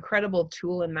incredible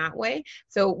tool in that way.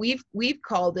 So we've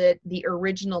called it the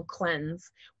original cleanse,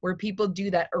 where people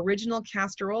do that original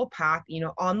castor oil pack, you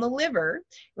know, on the liver,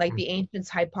 like the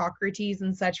ancients, Hippocrates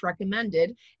and such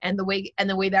recommended, and the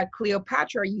way that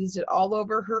Cleopatra used it all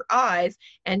over her eyes,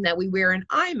 and that we wear an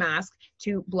eye mask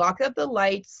to block out the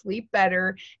light, sleep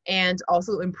better, and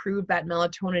also improve that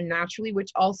melatonin naturally,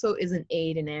 which also is an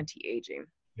aid in anti-aging.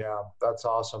 Yeah, that's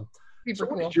awesome. Super so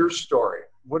what cool. is your story?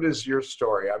 What is your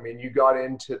story? I mean, you got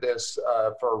into this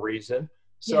for a reason.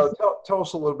 So Yes. tell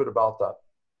us a little bit about that.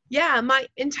 Yeah, my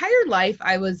entire life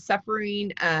I was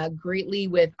suffering greatly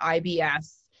with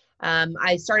IBS.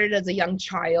 I started as a young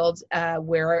child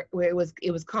where it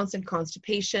was constant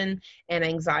constipation and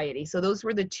anxiety. So those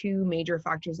were the two major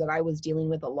factors that I was dealing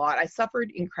with a lot. I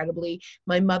suffered incredibly.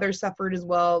 My mother suffered as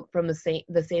well from the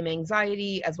same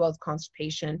anxiety as well as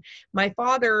constipation. My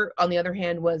father, on the other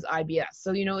hand, was IBS.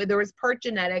 So, you know, there was part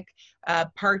genetic,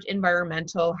 part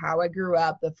environmental, how I grew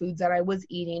up, the foods that I was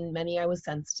eating, many I was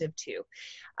sensitive to.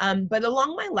 But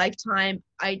along my lifetime,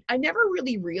 I never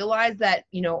really realized that,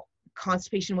 you know,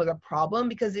 constipation was a problem,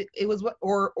 because it was what,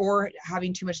 or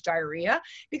having too much diarrhea,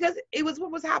 because it was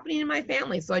what was happening in my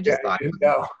family. So I just thought,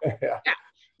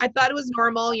 I thought it was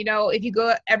normal. You know, if you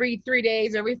go every 3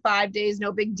 days, every 5 days,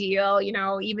 no big deal. You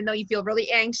know, even though you feel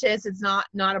really anxious, it's not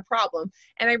a problem.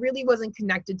 And I really wasn't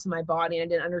connected to my body, and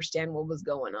I didn't understand what was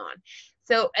going on.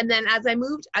 So, and then as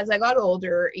I got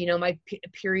older, you know, my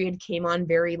period came on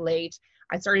very late.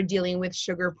 I started dealing with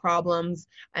sugar problems.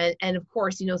 And of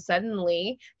course, you know,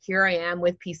 suddenly here I am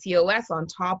with PCOS on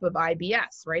top of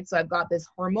IBS, right? So I've got this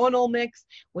hormonal mix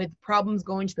with problems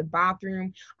going to the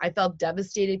bathroom. I felt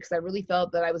devastated because I really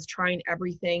felt that I was trying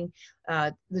everything.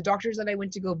 The doctors that I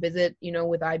went to go visit, you know,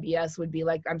 with IBS would be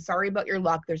like, I'm sorry about your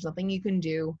luck. There's nothing you can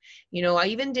do. You know, I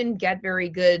even didn't get very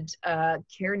good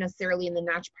care necessarily in the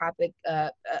naturopathic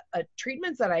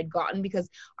treatments that I'd gotten, because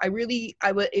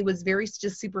it was very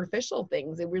just superficial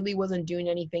things. It really wasn't doing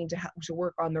anything to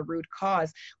work on the root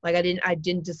cause. Like I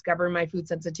didn't discover my food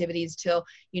sensitivities till,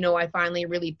 you know, I finally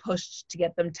really pushed to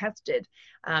get them tested.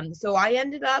 So I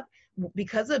ended up,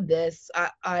 because of this,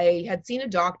 I had seen a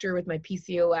doctor with my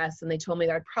PCOS, and they told me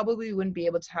that I probably wouldn't be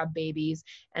able to have babies,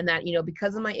 and that, you know,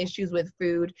 because of my issues with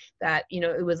food, that, you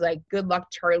know, it was like, good luck,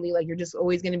 Charlie, like you're just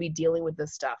always going to be dealing with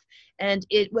this stuff. And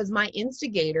it was my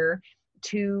instigator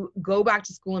to go back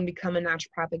to school and become a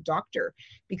naturopathic doctor,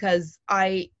 because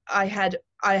I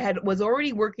was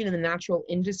already working in the natural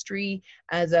industry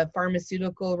as a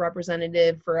pharmaceutical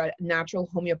representative for a natural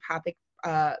homeopathic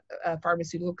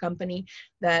pharmaceutical company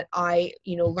that I,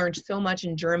 you know, learned so much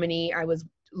in Germany. I was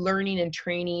learning and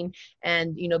training,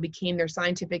 and, you know, became their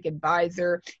scientific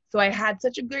advisor. So I had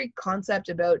such a great concept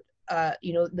about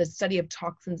you know, the study of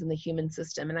toxins in the human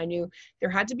system. And I knew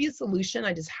there had to be a solution.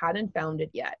 I just hadn't found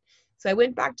it yet. So I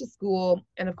went back to school,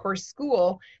 and of course,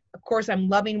 I'm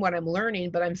loving what I'm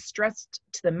learning, but I'm stressed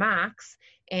to the max.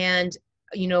 And,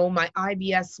 you know, my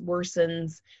IBS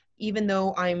worsens, even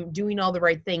though I'm doing all the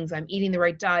right things. I'm eating the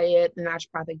right diet, the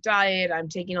naturopathic diet, I'm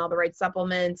taking all the right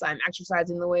supplements, I'm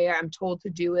exercising the way I'm told to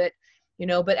do it, you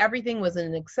know, but everything was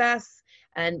in excess.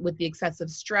 And with the excessive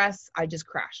stress, I just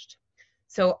crashed.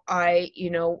 So I, you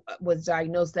know, was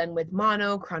diagnosed then with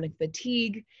chronic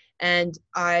fatigue. And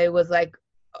I was like,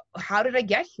 how did I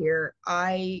get here?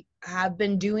 I have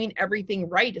been doing everything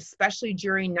right, especially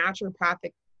during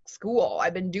naturopathic school.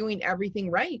 I've been doing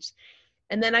everything right.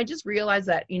 And then I just realized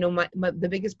that, you know, the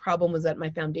biggest problem was that my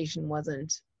foundation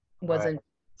wasn't right.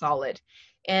 Solid.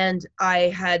 And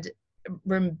I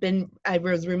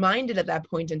was reminded at that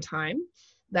point in time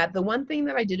that the one thing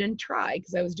that I didn't try,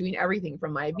 because I was doing everything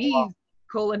from IVs,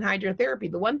 colon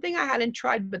hydrotherapy. The one thing I hadn't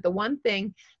tried, but the one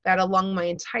thing that along my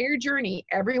entire journey,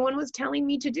 everyone was telling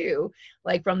me to do,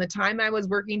 like from the time I was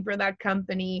working for that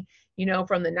company, you know,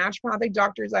 from the naturopathic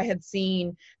doctors I had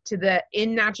seen to the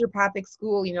in naturopathic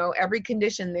school, you know, every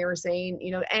condition they were saying,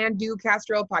 you know, and do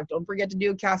castor oil pack. Don't forget to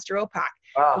do a castor oil pack.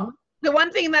 Wow. The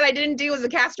one thing that I didn't do was a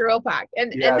castor oil pack.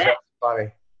 And then that's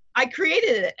funny. I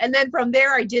created it. And then from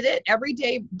there, I did it every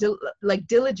day, like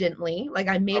diligently. Like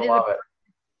I made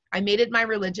I made it my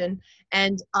religion.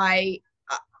 And I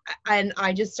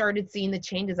just started seeing the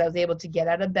changes. I was able to get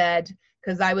out of bed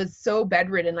because I was so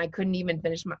bedridden. I couldn't even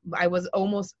finish I was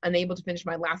almost unable to finish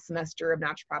my last semester of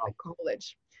naturopathic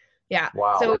college. Yeah.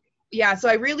 Wow. So yeah. So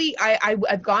I really,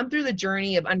 I've gone through the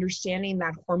journey of understanding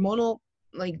that hormonal,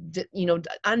 like, you know,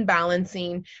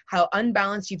 unbalancing, how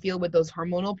unbalanced you feel with those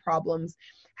hormonal problems,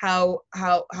 how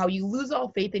you lose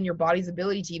all faith in your body's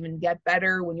ability to even get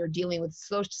better when you're dealing with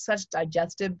such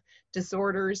digestive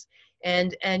disorders,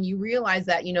 and you realize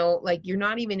that, you know, like you're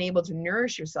not even able to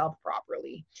nourish yourself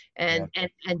properly and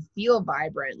feel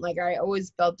vibrant. Like I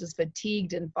always felt just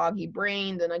fatigued and foggy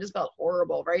brained, and I just felt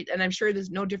horrible, right? And I'm sure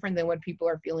there's no different than what people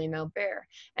are feeling out there.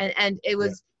 And it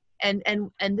was and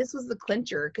this was the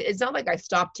clincher. It's not like I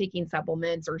stopped taking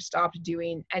supplements or stopped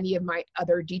doing any of my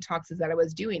other detoxes that I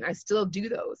was doing. I still do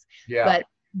those. Yeah. But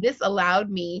this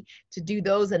allowed me to do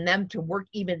those and them to work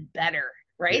even better.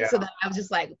 Right. Yeah. So that I was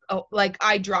just like, oh, like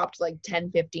I dropped like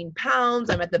 10, 15 pounds.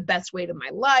 I'm at the best weight of my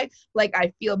life. Like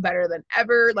I feel better than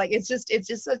ever. Like it's just it's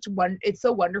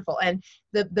so wonderful. And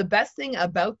the best thing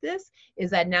about this is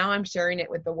that now I'm sharing it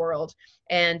with the world.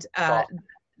 And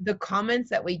the comments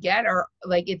that we get are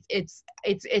like, it's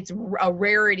a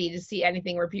rarity to see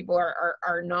anything where people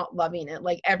are not loving it.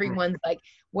 Like everyone's like,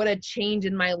 what a change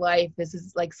in my life. This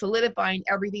is like solidifying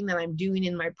everything that I'm doing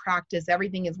in my practice.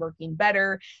 Everything is working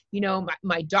better. You know,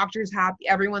 my doctor's happy,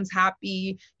 everyone's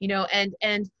happy, you know, and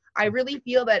I really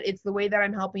feel that it's the way that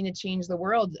I'm helping to change the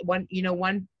world.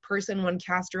 One person, one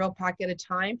castor oil pack at a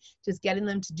time, just getting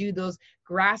them to do those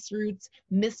grassroots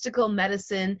mystical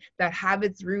medicine that have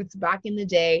its roots back in the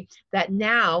day, that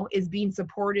now is being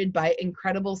supported by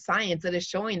incredible science that is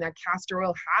showing that castor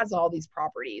oil has all these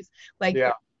properties. Like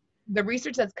the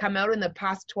research that's come out in the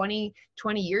past 20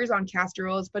 years on castor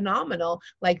oil is phenomenal.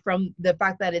 Like from the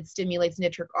fact that it stimulates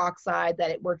nitric oxide,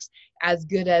 that it works as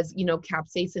good as, you know,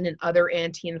 capsaicin and other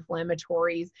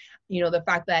anti-inflammatories, you know, the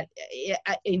fact that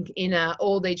in a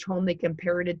old age home, they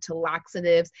compared it to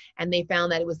laxatives and they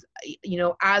found that it was, you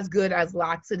know, as good as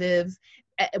laxatives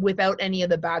without any of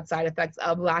the bad side effects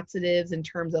of laxatives in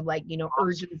terms of like, you know,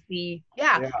 urgency.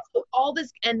 Yeah. So all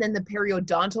this, and then the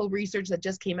periodontal research that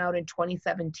just came out in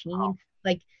 2017,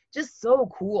 like just so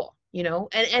cool, you know,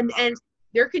 and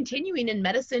they're continuing in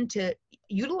medicine to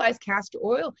utilize castor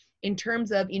oil in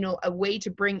terms of, you know, a way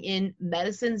to bring in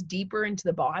medicines deeper into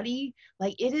the body.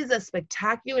 Like it is a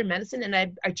spectacular medicine. And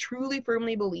I truly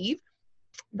firmly believe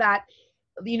that,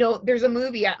 you know, there's a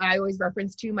movie I always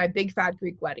reference to, My Big Fat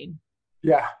Greek Wedding.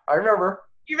 Yeah, I remember.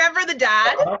 You remember the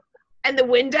dad and the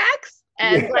Windex?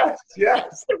 And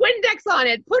yes. Put Windex on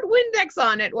it. Put Windex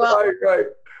on it. Well, right.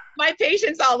 My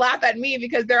patients all laugh at me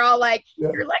because they're all like,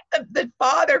 you're like the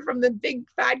father from the Big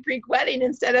Fat Greek Wedding.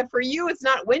 Instead of, for you, it's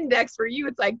not Windex. For you,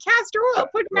 it's like castor oil.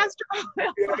 Put castor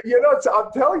oil. You know,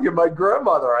 I'm telling you, my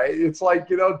grandmother, it's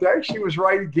like, you know, there she was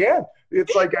right again.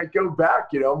 It's like I go back,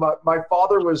 you know, my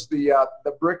father was the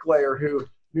bricklayer who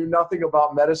knew nothing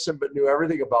about medicine, but knew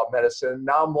everything about medicine.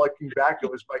 Now I'm looking back, it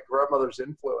was my grandmother's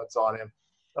influence on him.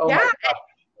 Oh my God.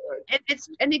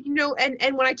 And you know,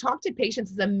 and when I talk to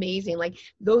patients, it's amazing. Like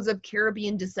those of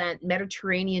Caribbean descent,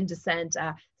 Mediterranean descent,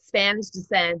 Spanish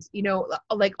descent, you know,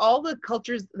 like all the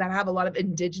cultures that have a lot of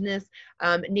indigenous,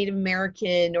 Native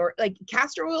American, or like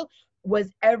castor oil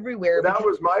was everywhere. That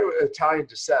was my Italian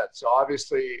descent. So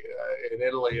obviously in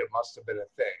Italy, it must have been a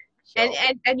thing. So.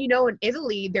 And you know, in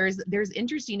Italy, there's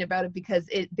interesting about it because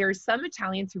there's some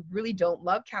Italians who really don't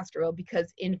love castor oil,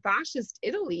 because in fascist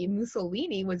Italy,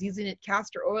 Mussolini was using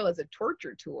castor oil as a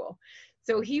torture tool.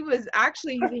 So he was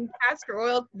actually using castor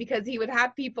oil because he would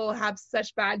have people have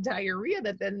such bad diarrhea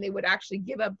that then they would actually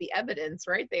give up the evidence,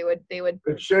 right? They would.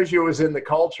 It shows you it was in the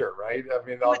culture, right? I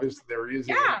mean, obviously they were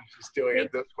using it, just doing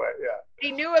it this way. Yeah.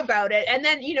 They knew about it. And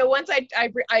then, you know, once I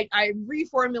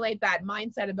reformulate that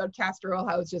mindset about castor oil,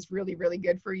 how it's just really, really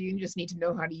good for you. You just need to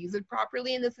know how to use it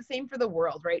properly. And it's the same for the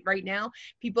world, right? Right now,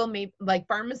 people may, like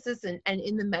pharmacists and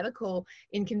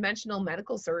in conventional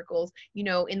medical circles, you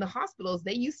know, in the hospitals,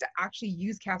 they used to actually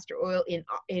use castor oil in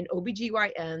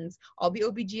OBGYNs. All the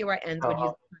OBGYNs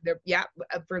would use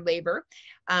for labor.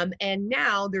 And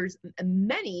now there's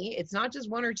many, it's not just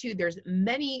one or two, there's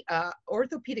many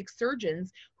orthopedic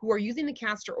surgeons who are using the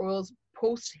castor oils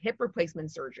post hip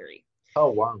replacement surgery. Oh,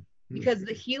 wow. Because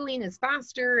the healing is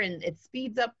faster and it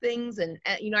speeds up things. And,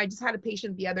 I just had a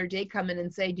patient the other day come in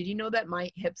and say, did you know that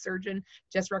my hip surgeon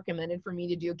just recommended for me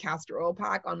to do a castor oil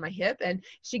pack on my hip? And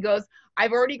she goes,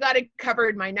 I've already got it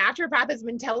covered. My naturopath has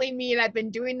been telling me, and I've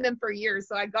been doing them for years.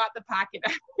 So I got the pack and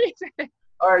everything.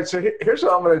 All right. So here's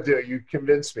what I'm going to do. You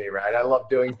convinced me, right? I love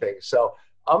doing things. So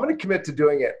I'm going to commit to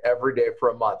doing it every day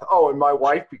for a month. Oh, and my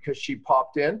wife, because she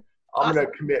popped in, I'm going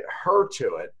to commit her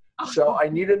to it. So I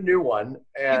need a new one,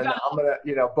 and I'm going to,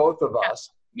 both of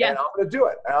us, and I'm going to do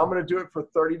it. And I'm going to do it for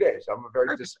 30 days. I'm a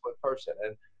very disciplined person.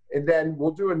 And then we'll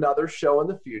do another show in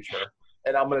the future,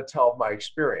 and I'm going to tell my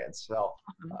experience. So,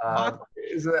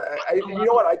 you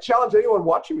know what? I challenge anyone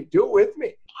watching me, do it with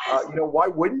me. Why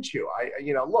wouldn't you?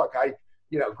 Look,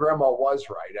 Grandma was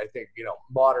right. I think,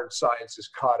 modern science has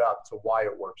caught up to why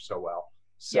it works so well.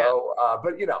 So,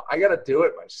 but I got to do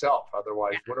it myself.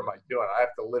 Otherwise, what am I doing? I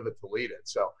have to live it to lead it.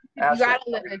 So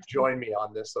Ashley join me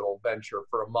on this little venture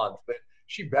for a month, but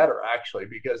she better actually,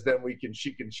 because then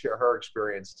she can share her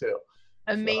experience too.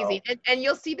 Amazing. So, and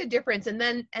you'll see the difference. And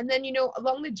then,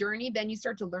 along the journey, then you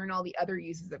start to learn all the other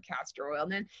uses of castor oil.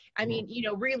 And then,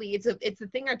 really it's the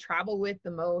thing I travel with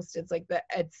the most. It's like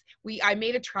I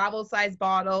made a travel size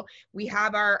bottle. We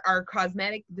have our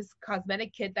cosmetic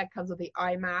kit that comes with the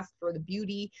eye mask for the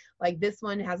beauty. Like this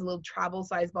one has a little travel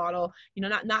size bottle,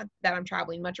 not that I'm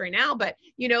traveling much right now, but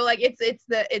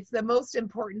it's the most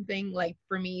important thing, like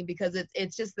for me, because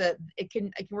it's just it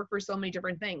can work for so many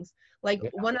different things.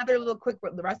 One other little quick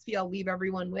the recipe I'll leave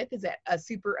everyone with is a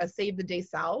save the day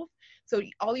salve. So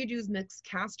all you do is mix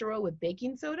castor oil with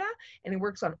baking soda, and it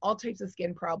works on all types of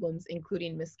skin problems,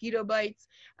 including mosquito bites,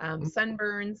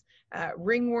 sunburns,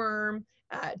 ringworm,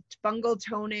 fungal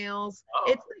toenails.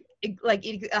 Oh.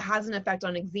 It has an effect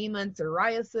on eczema and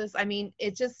psoriasis. I mean,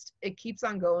 it keeps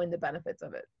on going, the benefits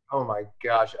of it. Oh my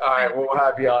gosh. All right, we'll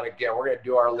have you on again. We're going to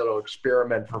do our little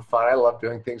experiment for fun. I love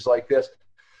doing things like this.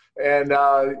 And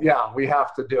we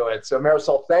have to do it. So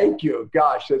Marisol, thank you.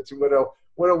 Gosh, that's what a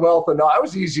wealth of knowledge. That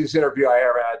was the easiest interview I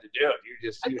ever had to do.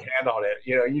 You handled it.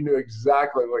 You knew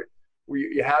exactly what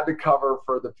you had to cover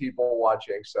for the people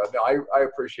watching. So no, I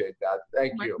appreciate that.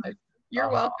 Thank you.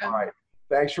 You're welcome. All right.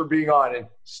 Thanks for being on, and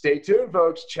stay tuned,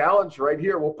 folks. Challenge right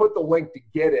here. We'll put the link to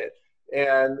get it.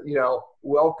 And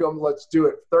welcome. Let's do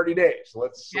it. 30 days.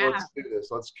 Let's do this.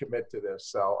 Let's commit to this.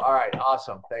 So, all right.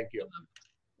 Awesome. Thank you.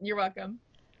 You're welcome.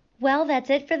 Well, that's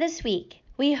it for this week.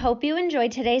 We hope you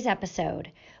enjoyed today's episode.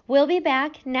 We'll be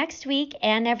back next week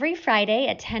and every Friday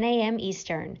at 10 a.m.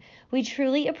 Eastern. We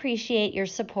truly appreciate your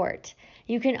support.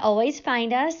 You can always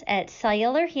find us at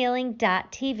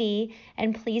cellularhealing.tv,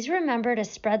 and please remember to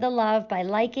spread the love by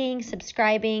liking,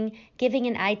 subscribing, giving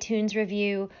an iTunes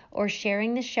review, or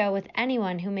sharing the show with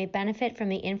anyone who may benefit from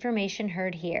the information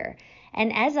heard here.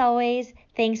 And as always,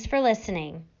 thanks for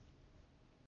listening.